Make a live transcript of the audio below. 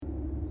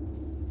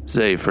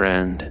Say,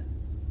 friend.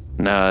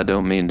 Now, I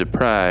don't mean to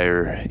pry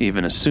or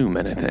even assume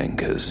anything,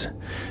 'cause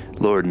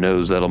Lord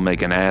knows that'll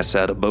make an ass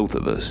out of both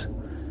of us.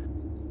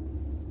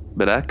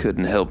 But I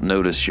couldn't help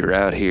notice you're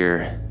out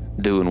here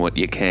doing what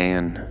you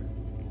can,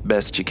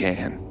 best you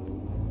can,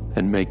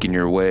 and making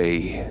your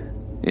way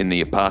in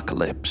the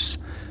apocalypse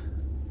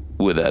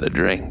without a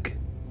drink.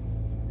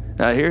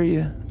 I hear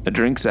you. A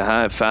drink's a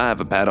high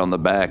five, a pat on the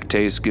back,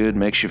 tastes good,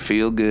 makes you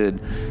feel good.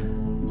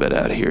 But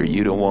out here,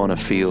 you don't want to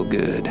feel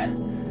good.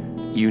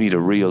 You need a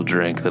real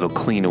drink that'll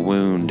clean a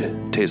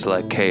wound, taste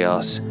like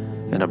chaos,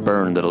 and a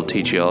burn that'll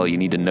teach you all you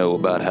need to know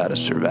about how to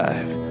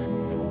survive.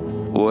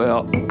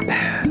 Well,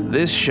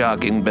 this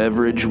shocking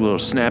beverage will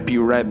snap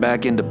you right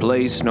back into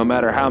place, no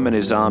matter how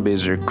many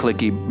zombies or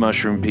clicky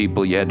mushroom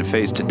people you had to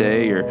face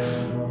today,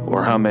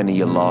 or how many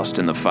you lost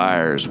in the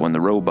fires when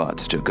the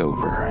robots took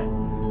over.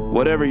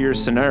 Whatever your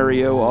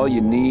scenario, all you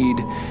need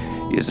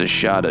is a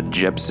shot of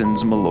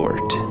Jeppson's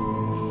Malort.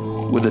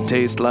 With a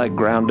taste like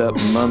ground-up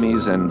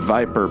mummies and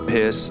viper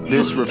piss,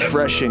 this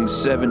refreshing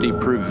 70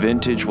 proof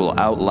vintage will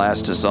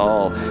outlast us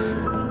all.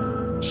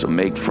 So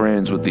make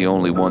friends with the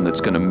only one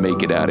that's gonna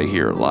make it out of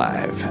here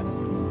alive.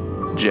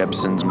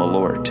 Jeppson's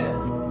Malort.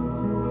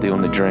 The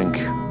only drink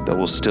that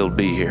will still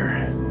be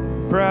here.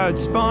 Proud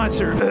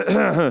sponsor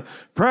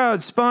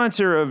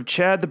of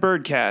Chad the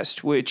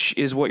Birdcast, which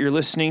is what you're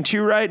listening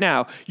to right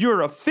now.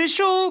 Your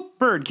official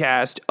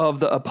Birdcast of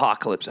the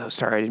apocalypse. Oh,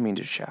 sorry, I didn't mean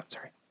to shout.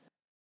 Sorry.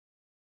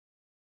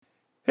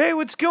 Hey,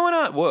 what's going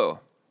on? Whoa.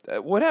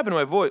 What happened to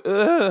my voice?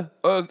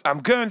 I'm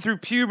going through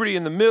puberty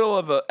in the middle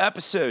of an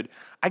episode.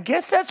 I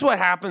guess that's what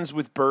happens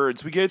with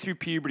birds. We go through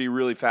puberty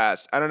really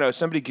fast. I don't know.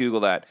 Somebody Google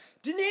that.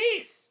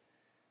 Denise!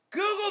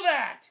 Google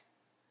that!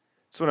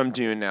 That's what I'm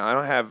doing now.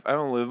 I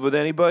don't live with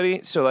anybody,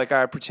 so like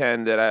I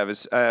pretend that I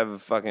have a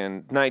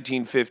fucking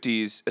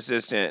 1950s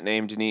assistant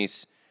named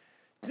Denise.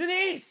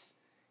 Denise!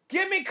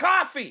 Give me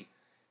coffee!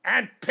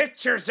 And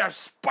pictures of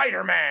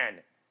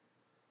Spider-Man!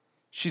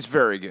 She's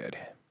very good.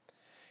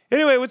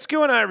 Anyway, what's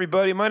going on,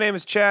 everybody? My name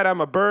is Chad. I'm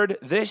a bird.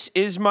 This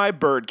is my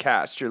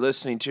Birdcast. You're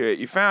listening to it.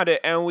 You found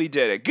it, and we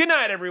did it. Good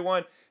night,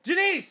 everyone.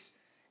 Denise,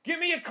 give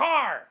me a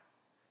car.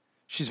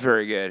 She's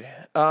very good.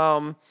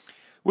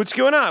 What's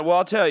going on? Well,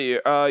 I'll tell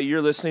you.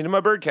 You're listening to my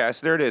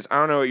Birdcast. There it is. I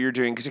don't know what you're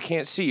doing because I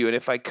can't see you. And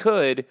if I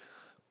could,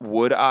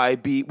 would I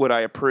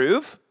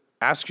approve?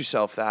 Ask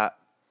yourself that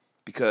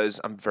because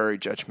I'm very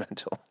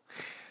judgmental.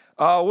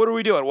 What are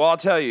we doing? Well, I'll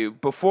tell you.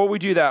 Before we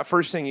do that,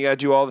 first thing, you got to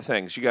do all the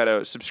things. You got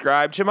to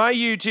subscribe to my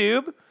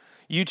YouTube,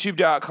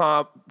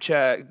 youtube.com,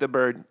 Chad the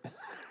Bird.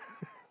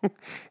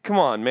 Come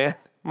on, man.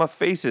 My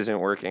face isn't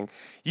working.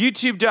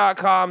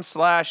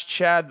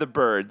 youtube.com/Chad the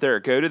Bird. There,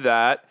 go to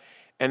that,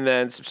 and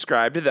then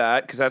subscribe to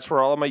that, because that's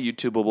where all of my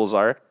YouTubables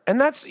are.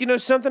 And that's,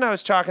 something I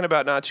was talking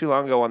about not too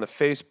long ago on the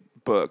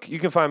Facebook. You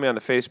can find me on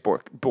the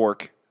Facebook,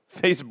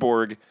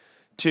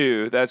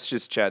 too. That's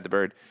just Chad the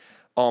Bird.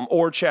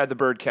 Or Chad the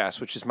Birdcast,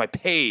 which is my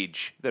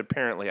page that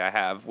apparently I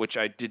have, which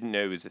I didn't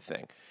know was a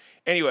thing.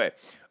 Anyway,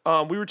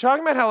 we were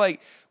talking about how,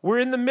 we're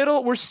in the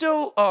middle, we're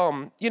still,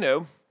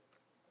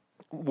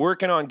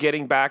 working on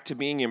getting back to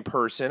being in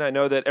person. I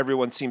know that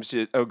everyone seems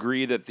to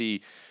agree that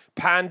the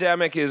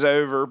pandemic is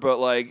over, but,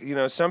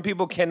 some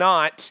people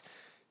cannot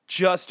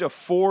just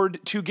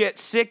afford to get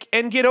sick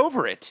and get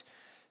over it.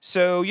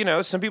 So,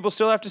 some people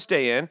still have to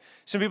stay in.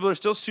 Some people are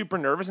still super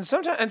nervous,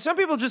 and some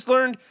people just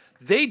learned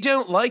they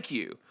don't like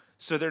you.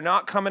 So they're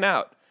not coming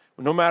out,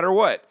 no matter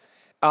what.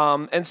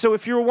 And so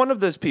if you're one of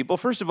those people,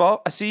 first of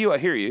all, I see you, I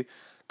hear you.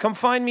 Come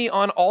find me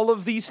on all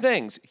of these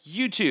things.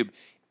 YouTube,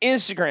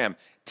 Instagram,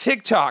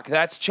 TikTok,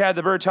 that's Chad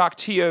the Bird Talk,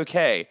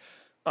 TOK.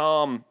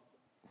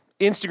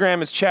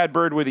 Instagram is Chad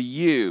Bird with a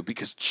U,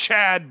 because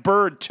Chad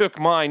Bird took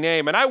my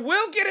name, and I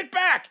will get it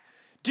back.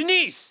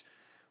 Denise,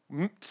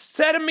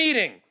 set a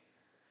meeting.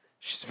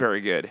 She's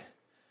very good.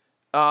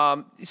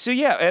 So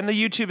yeah, and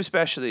the YouTube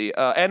especially,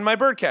 and my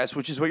Birdcast,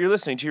 which is what you're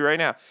listening to right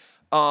now.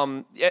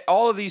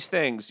 All of these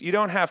things, you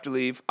don't have to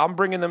leave. I'm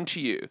bringing them to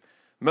you.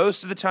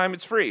 Most of the time,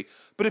 it's free.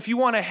 But if you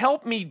want to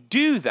help me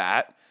do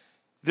that,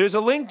 there's a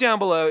link down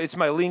below. It's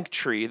my link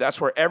tree.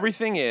 That's where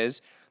everything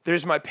is.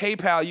 There's my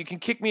PayPal. You can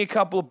kick me a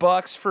couple of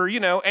bucks for,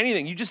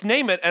 anything. You just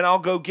name it, and I'll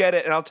go get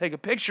it, and I'll take a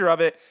picture of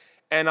it,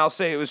 and I'll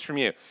say it was from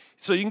you.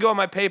 So you can go on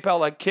my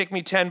PayPal, kick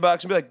me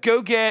 $10, and be like,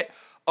 go get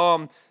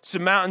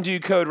some Mountain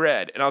Dew Code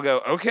Red. And I'll go,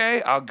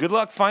 okay, good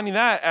luck finding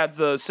that at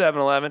the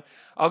 7-Eleven.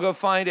 I'll go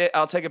find it.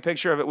 I'll take a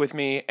picture of it with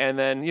me. And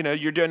then,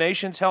 your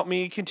donations help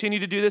me continue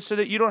to do this so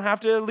that you don't have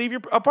to leave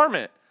your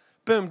apartment.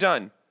 Boom,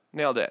 done.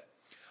 Nailed it.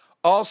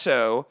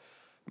 Also,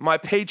 my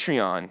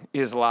Patreon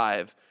is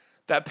live.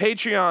 That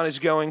Patreon is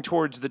going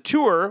towards the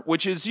tour,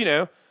 which is,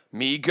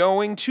 me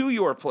going to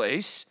your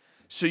place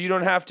so you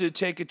don't have to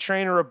take a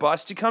train or a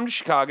bus to come to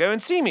Chicago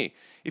and see me.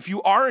 If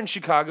you are in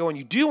Chicago and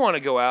you do want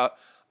to go out,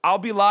 I'll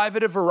be live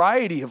at a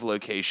variety of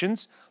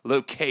locations.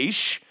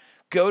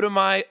 Go to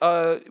my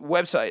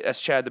website,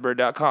 that's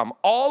chadthebird.com.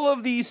 All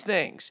of these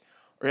things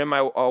are in my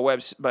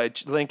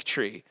website link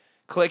tree.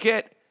 Click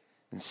it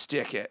and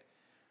stick it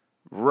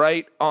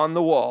right on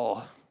the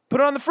wall. Put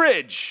it on the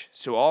fridge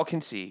so all can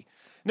see.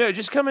 No,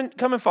 just come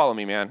and follow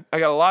me, man. I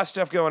got a lot of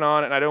stuff going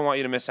on, and I don't want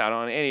you to miss out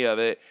on any of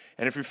it.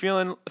 And if you're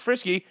feeling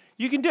frisky,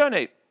 you can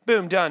donate.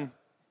 Boom, done.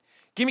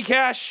 Give me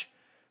cash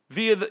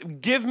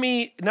give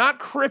me, not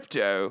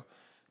crypto,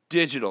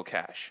 digital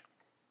cash.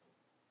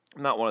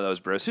 I'm not one of those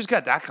bros. Who's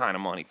got that kind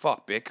of money?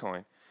 Fuck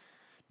Bitcoin.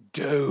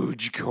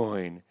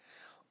 Dogecoin.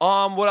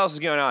 What else is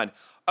going on?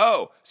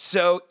 Oh,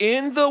 so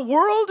in the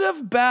world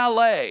of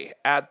ballet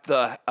at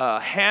the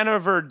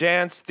Hanover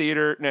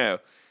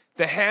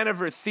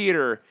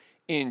Theater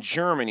in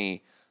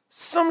Germany,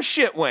 some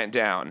shit went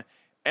down.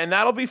 And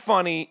that'll be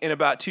funny in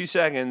about 2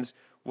 seconds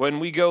when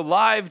we go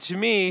live to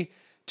me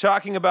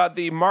talking about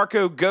the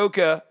Marco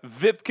Goka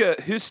Vipka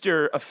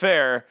Huster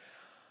affair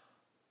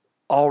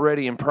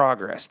already in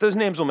progress. Those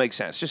names will make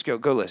sense. Just go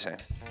listen.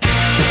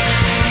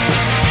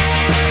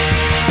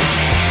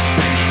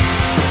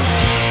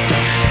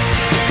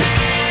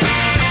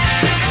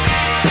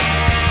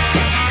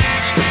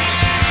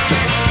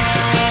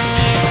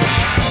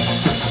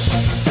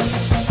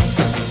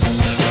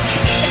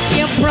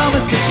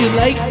 Promise that you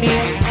like me,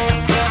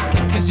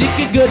 'cause it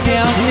could go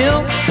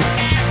downhill.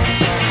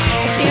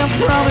 I can't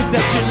promise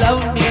that you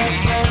love me,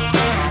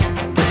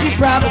 but you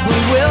probably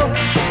will.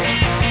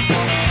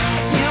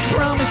 I can't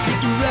promise you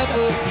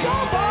forever.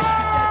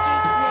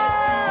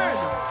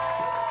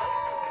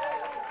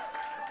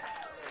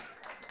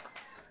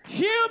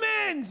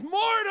 Humans,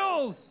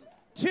 mortals,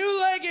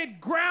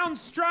 two-legged,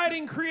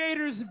 ground-striding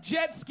creators of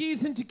jet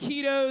skis and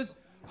taquitos,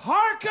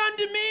 hark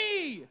unto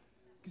me,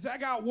 'cause I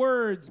got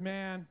words,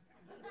 man.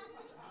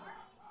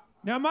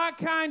 Now, my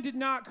kind did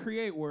not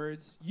create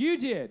words. You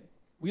did.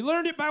 We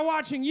learned it by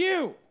watching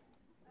you.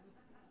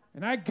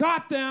 And I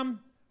got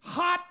them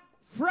hot,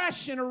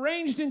 fresh, and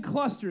arranged in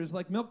clusters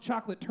like milk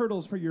chocolate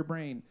turtles for your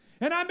brain.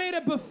 And I made a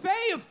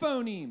buffet of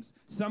phonemes.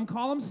 Some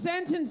call them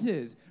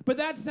sentences, but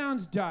that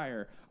sounds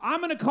dire.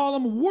 I'm going to call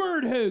them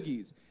word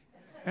hoagies.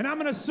 And I'm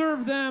going to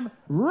serve them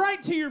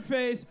right to your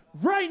face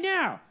right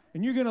now.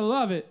 And you're going to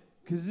love it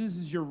because this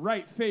is your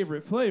right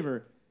favorite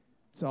flavor.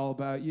 It's all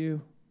about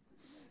you.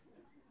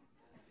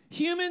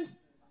 Humans,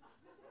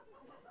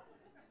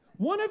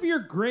 one of your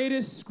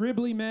greatest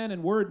scribbly men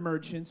and word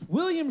merchants,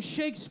 William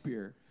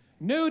Shakespeare,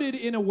 noted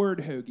in a word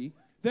hoagie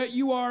that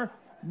you are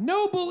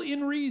noble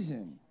in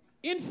reason,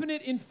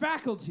 infinite in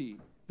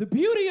faculty, the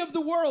beauty of the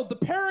world, the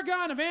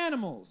paragon of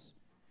animals.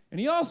 And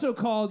he also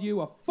called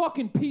you a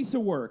fucking piece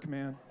of work,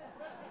 man.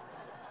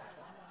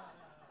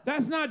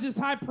 That's not just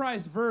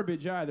high-priced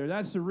verbiage either.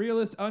 That's the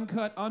realest,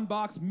 uncut,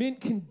 unboxed,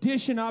 mint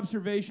condition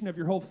observation of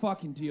your whole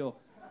fucking deal.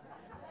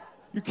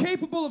 You're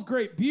capable of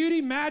great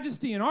beauty,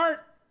 majesty, and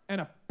art, and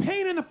a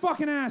pain in the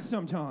fucking ass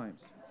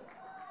sometimes.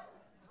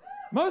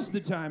 Most of the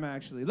time,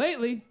 actually.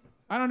 Lately,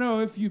 I don't know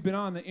if you've been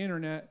on the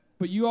internet,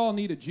 but you all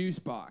need a juice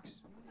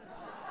box.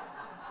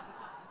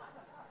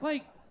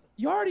 Like,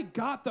 you already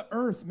got the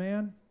earth,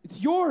 man.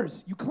 It's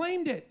yours. You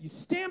claimed it. You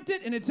stamped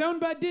it, and it's owned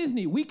by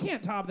Disney. We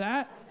can't top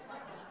that.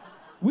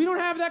 We don't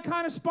have that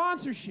kind of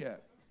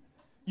sponsorship.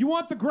 You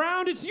want the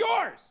ground? It's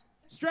yours.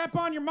 Strap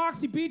on your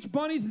Moxie Beach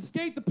bunnies and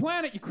skate the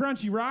planet, you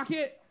crunchy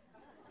rocket.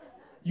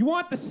 You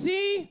want the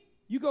sea?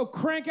 You go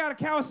crank out a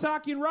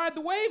Kawasaki and ride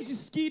the waves, you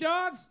ski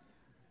dogs.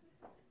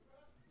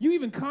 You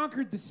even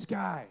conquered the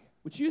sky,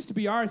 which used to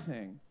be our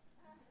thing.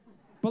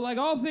 But like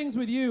all things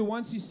with you,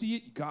 once you see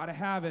it, you gotta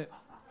have it.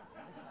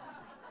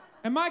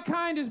 And my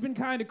kind has been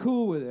kind of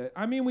cool with it.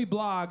 I mean, we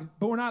blog,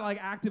 but we're not like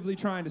actively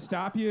trying to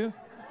stop you.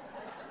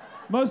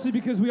 Mostly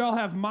because we all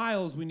have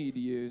miles we need to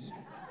use.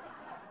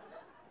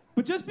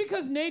 But just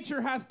because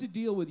nature has to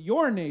deal with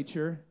your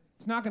nature,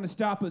 it's not going to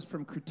stop us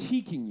from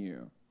critiquing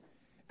you.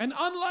 And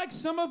unlike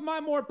some of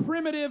my more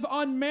primitive,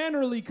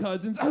 unmannerly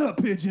cousins,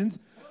 pigeons,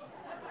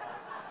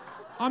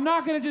 I'm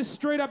not going to just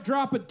straight up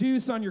drop a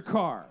deuce on your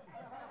car.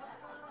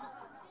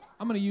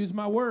 I'm going to use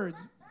my words.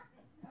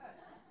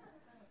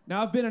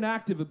 Now, I've been an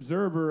active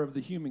observer of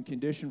the human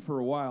condition for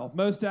a while.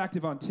 Most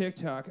active on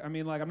TikTok. I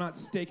mean, like, I'm not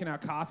staking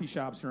out coffee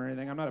shops or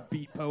anything. I'm not a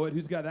beat poet.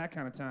 Who's got that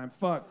kind of time?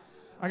 Fuck.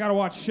 I gotta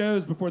watch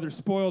shows before they're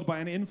spoiled by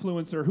an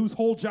influencer whose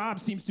whole job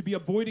seems to be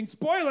avoiding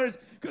spoilers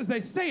because they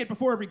say it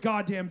before every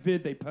goddamn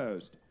vid they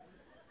post.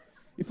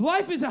 If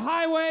life is a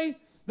highway,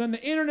 then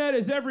the internet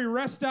is every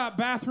rest stop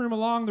bathroom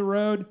along the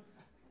road,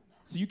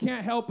 so you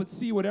can't help but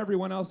see what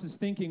everyone else is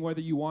thinking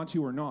whether you want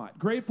to or not.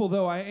 Grateful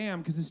though I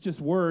am because it's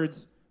just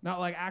words, not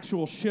like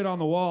actual shit on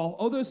the wall,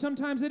 although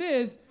sometimes it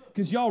is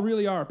because y'all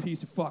really are a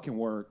piece of fucking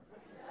work.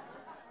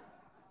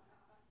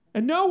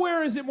 And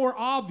nowhere is it more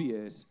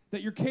obvious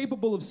that you're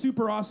capable of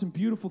super awesome,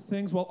 beautiful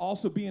things while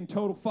also being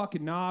total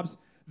fucking knobs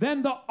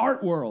than the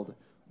art world.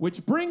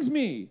 Which brings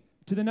me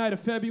to the night of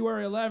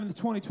February 11th,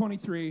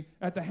 2023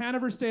 at the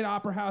Hanover State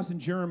Opera House in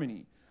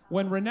Germany,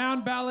 when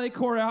renowned ballet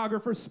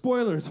choreographer,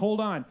 spoilers, hold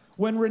on,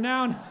 when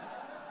renowned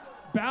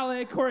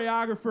ballet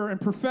choreographer and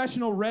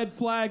professional red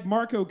flag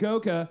Marco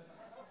Goka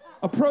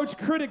approached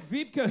critic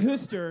Vipka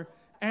Huster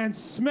and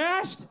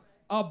smashed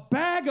a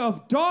bag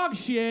of dog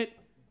shit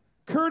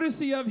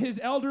courtesy of his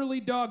elderly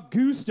dog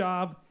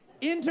Gustav,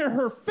 into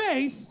her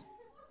face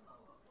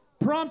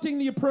prompting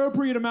the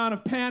appropriate amount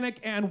of panic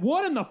and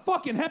what in the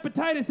fucking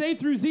hepatitis A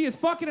through Z is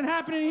fucking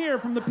happening here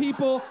from the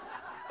people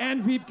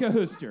and Wiebke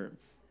Huster.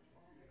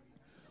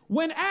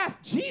 When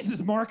asked, Jesus,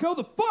 Marco,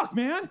 the fuck,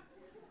 man?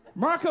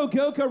 Marco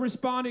Goka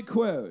responded,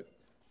 quote,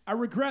 I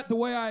regret the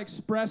way I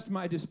expressed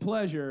my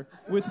displeasure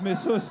with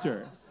Miss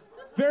Huster.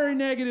 Very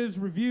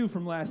negative review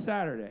from last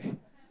Saturday.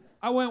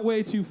 I went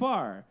way too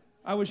far.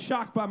 I was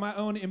shocked by my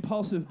own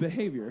impulsive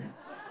behavior.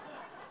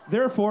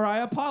 Therefore, I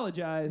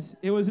apologize.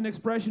 It was an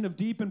expression of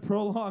deep and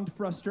prolonged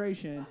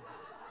frustration.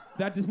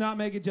 That does not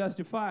make it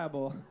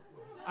justifiable.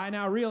 I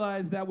now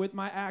realize that with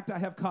my act, I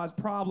have caused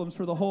problems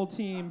for the whole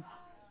team,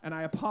 and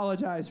I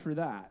apologize for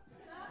that.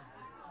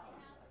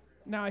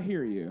 Now I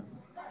hear you.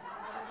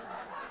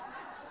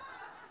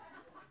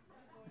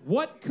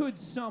 What could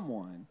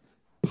someone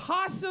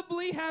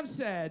possibly have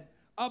said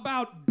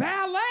about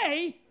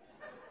ballet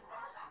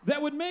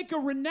that would make a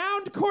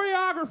renowned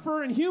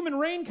choreographer in human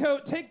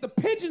raincoat take the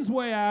pigeon's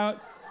way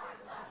out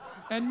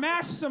and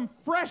mash some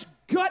fresh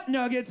gut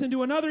nuggets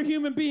into another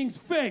human being's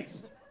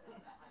face?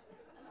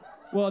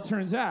 Well, it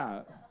turns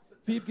out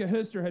Wiebke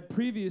Huster had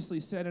previously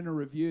said in a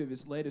review of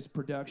his latest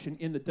production,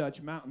 In the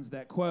Dutch Mountains,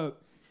 that,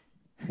 quote,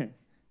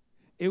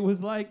 it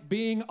was like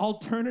being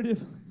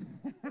alternative.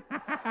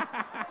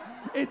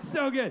 It's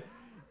so good.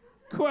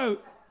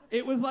 Quote,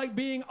 it was like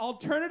being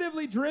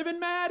alternatively driven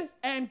mad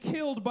and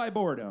killed by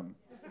boredom.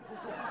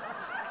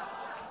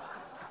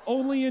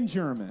 Only in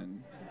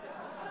German.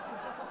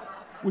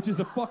 Which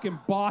is a fucking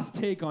boss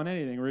take on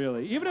anything,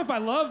 really. Even if I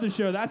love the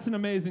show, that's an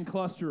amazing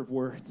cluster of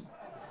words.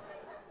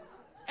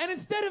 And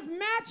instead of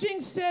matching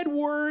said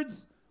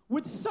words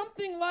with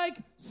something like,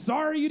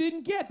 sorry you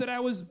didn't get that I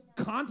was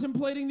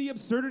contemplating the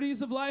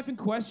absurdities of life and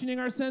questioning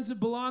our sense of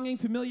belonging,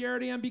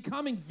 familiarity, and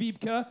becoming,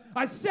 Wiebke.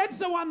 I said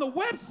so on the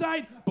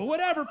website, but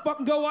whatever,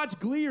 fucking go watch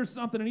Glee or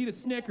something and eat a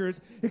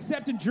Snickers,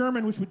 except in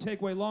German, which would take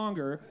way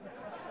longer.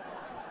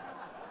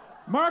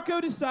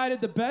 Marco decided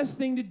the best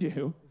thing to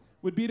do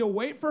would be to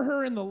wait for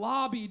her in the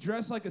lobby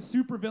dressed like a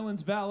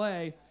supervillain's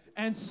valet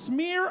and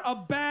smear a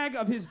bag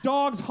of his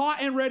dog's hot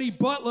and ready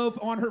butt loaf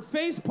on her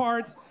face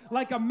parts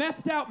like a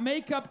methed out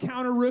makeup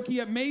counter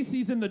rookie at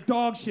Macy's in the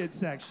dog shit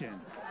section.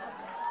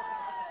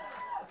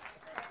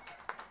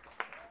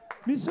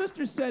 Ms.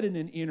 Huster said in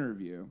an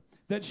interview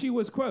that she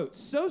was, quote,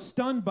 so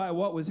stunned by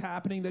what was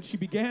happening that she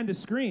began to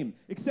scream,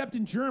 except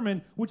in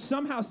German, which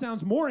somehow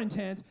sounds more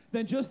intense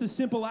than just the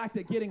simple act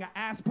of getting an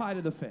ass pie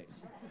to the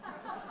face.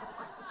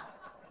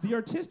 The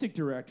artistic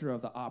director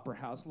of the Opera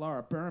House,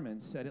 Laura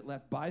Berman, said it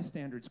left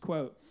bystanders,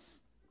 quote,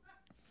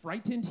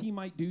 frightened he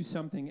might do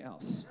something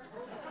else.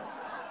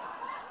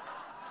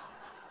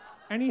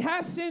 And he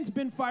has since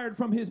been fired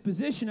from his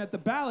position at the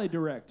ballet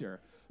director.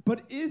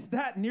 But is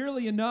that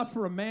nearly enough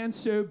for a man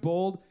so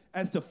bold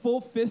as to full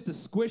fist a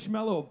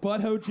squishmallow of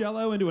butthole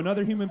jello into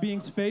another human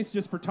being's face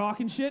just for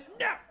talking shit?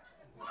 No!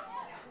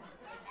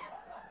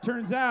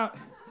 Turns out,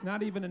 it's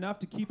not even enough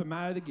to keep him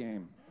out of the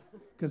game,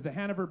 because the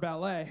Hanover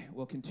Ballet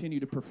will continue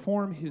to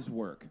perform his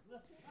work.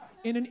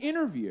 In an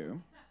interview,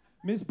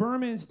 Ms.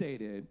 Berman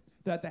stated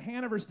that the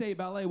Hanover State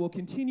Ballet will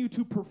continue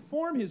to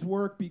perform his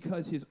work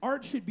because his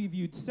art should be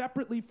viewed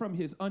separately from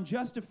his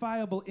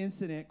unjustifiable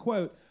incident.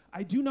 Quote,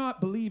 I do not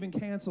believe in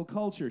cancel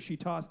culture, she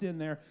tossed in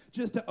there,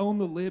 just to own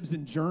the libs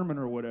in German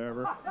or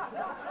whatever.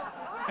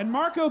 And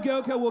Marco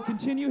Goka will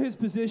continue his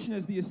position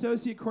as the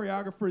associate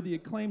choreographer of the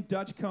acclaimed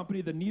Dutch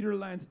company, the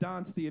Nederlands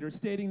Dance Theater,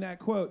 stating that,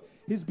 quote,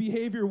 his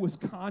behavior was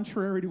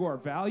contrary to our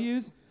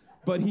values,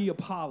 but he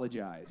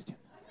apologized.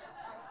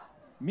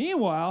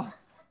 Meanwhile,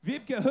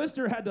 Wiebke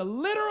Huster had to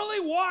literally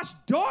wash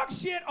dog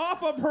shit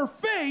off of her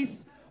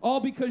face,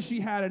 all because she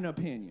had an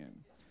opinion.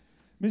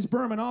 Ms.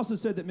 Berman also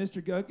said that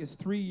Mr. Goka's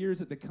 3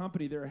 years at the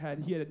company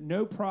he had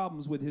no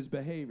problems with his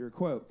behavior.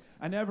 Quote,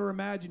 I never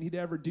imagined he'd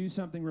ever do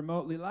something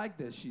remotely like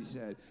this, she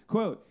said.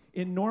 Quote,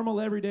 in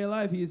normal everyday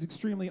life, he is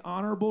extremely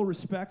honorable,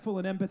 respectful,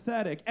 and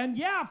empathetic. And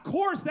yeah, of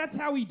course, that's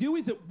how he do.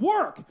 He's at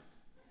work.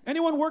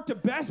 Anyone worked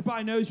at Best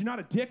Buy knows you're not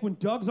a dick when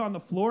Doug's on the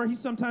floor. He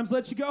sometimes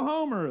lets you go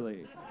home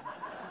early.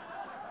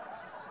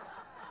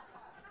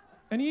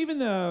 And even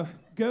though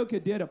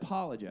Goka did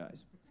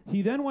apologize,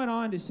 he then went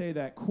on to say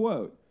that,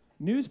 quote,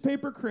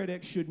 newspaper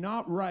critics should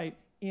not write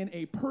in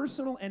a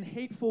personal and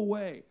hateful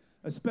way,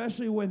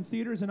 especially when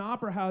theaters and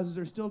opera houses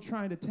are still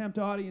trying to tempt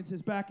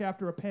audiences back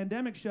after a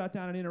pandemic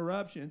shutdown and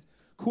interruptions.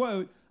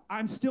 Quote,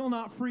 I'm still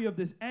not free of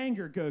this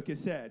anger, Goka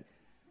said.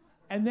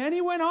 And then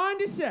he went on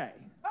to say,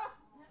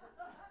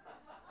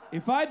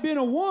 if I'd been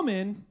a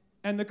woman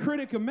and the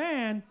critic a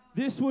man,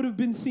 this would have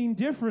been seen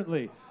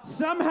differently.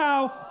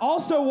 Somehow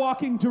also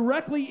walking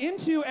directly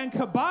into and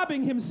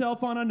kebabbing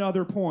himself on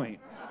another point.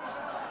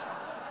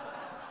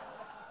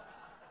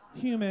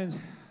 Humans,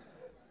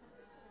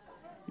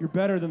 you're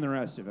better than the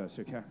rest of us,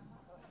 okay?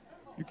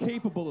 You're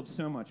capable of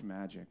so much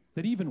magic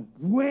that even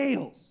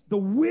whales, the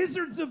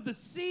wizards of the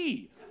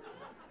sea,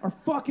 are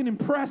fucking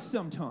impressed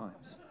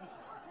sometimes.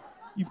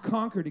 You've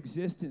conquered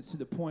existence to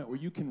the point where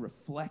you can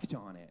reflect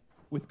on it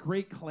with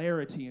great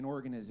clarity and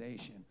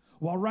organization,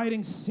 while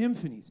writing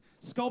symphonies,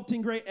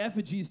 sculpting great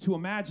effigies to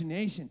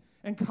imagination,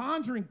 and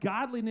conjuring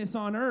godliness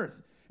on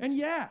earth. And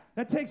yeah,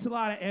 that takes a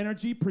lot of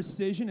energy,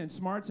 precision, and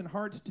smarts and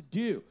hearts to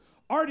do.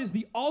 Art is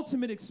the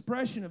ultimate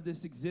expression of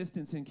this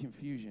existence in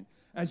confusion.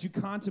 As you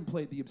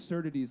contemplate the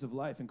absurdities of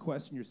life and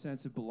question your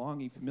sense of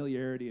belonging,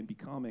 familiarity, and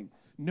becoming,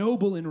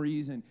 noble in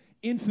reason,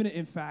 infinite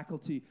in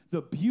faculty,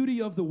 the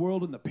beauty of the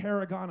world and the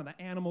paragon of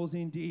the animals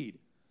indeed.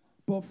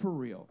 But for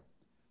real,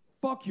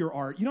 fuck your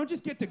art. You don't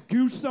just get to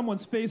goosh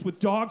someone's face with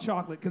dog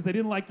chocolate because they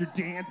didn't like your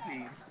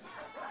dances.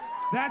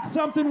 That's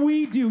something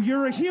we do.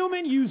 You're a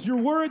human, use your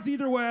words.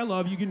 Either way, I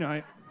love you. Good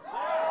night.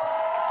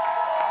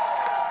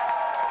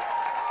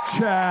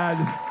 Chad,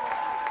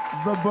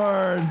 the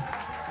bird.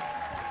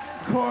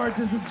 Court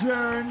is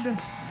adjourned.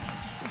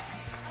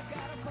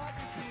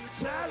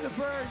 Chad the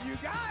bird, you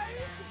guys.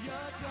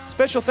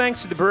 Special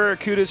thanks to the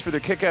Barracudas for their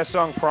kick-ass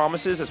song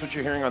Promises. That's what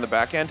you're hearing on the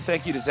back end.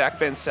 Thank you to Zach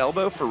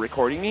Benselbo for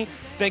recording me.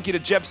 Thank you to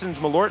Jepson's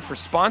Malort for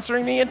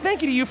sponsoring me. And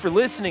thank you to you for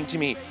listening to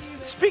me.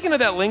 Speaking of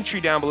that link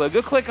tree down below,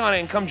 go click on it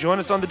and come join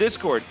us on the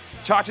Discord.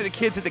 Talk to the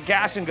kids at the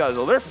Gas and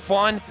Guzzle. They're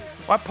fun.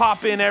 I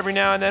pop in every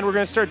now and then. We're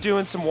going to start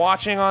doing some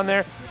watching on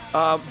there,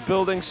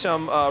 building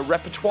some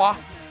repertoire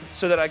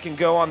so that I can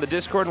go on the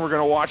Discord and we're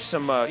going to watch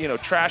some,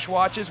 trash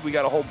watches. We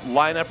got a whole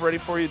lineup ready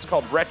for you. It's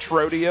called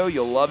Retrodeo.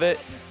 You'll love it.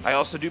 I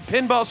also do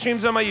pinball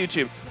streams on my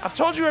YouTube. I've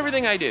told you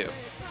everything I do.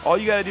 All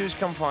you got to do is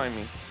come find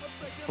me.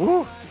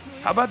 Ooh,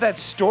 how about that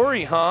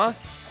story, huh?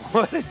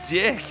 What a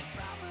dick.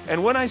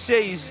 And when I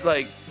say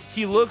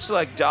he looks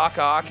like Doc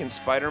Ock in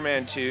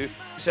Spider-Man 2,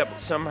 except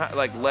somehow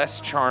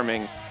less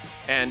charming,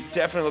 and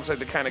definitely looks like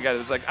the kind of guy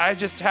that's like, I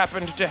just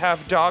happened to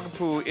have dog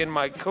poo in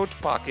my coat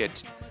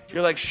pocket.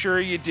 You're like, sure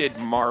you did,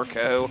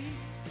 Marco.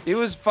 It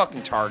was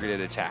fucking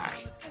targeted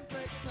attack.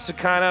 It's the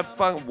kind of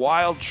fun,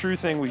 wild, true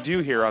thing we do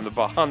here on the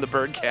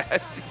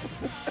Birdcast.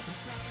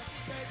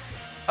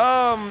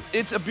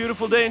 It's a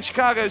beautiful day in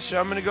Chicago, so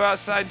I'm gonna go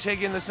outside and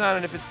take in the sun,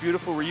 and if it's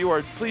beautiful where you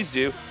are, please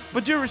do.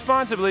 But do it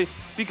responsibly,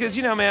 because,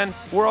 man,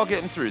 we're all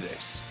getting through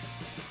this.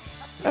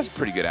 That's a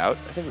pretty good out.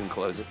 I think we can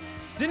close it.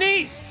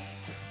 Denise!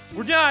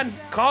 We're done.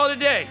 Call it a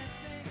day.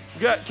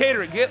 We got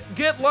catering.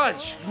 Get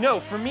lunch. No,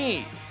 for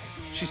me.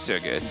 She's so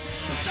good.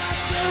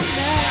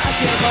 I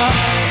give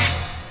up.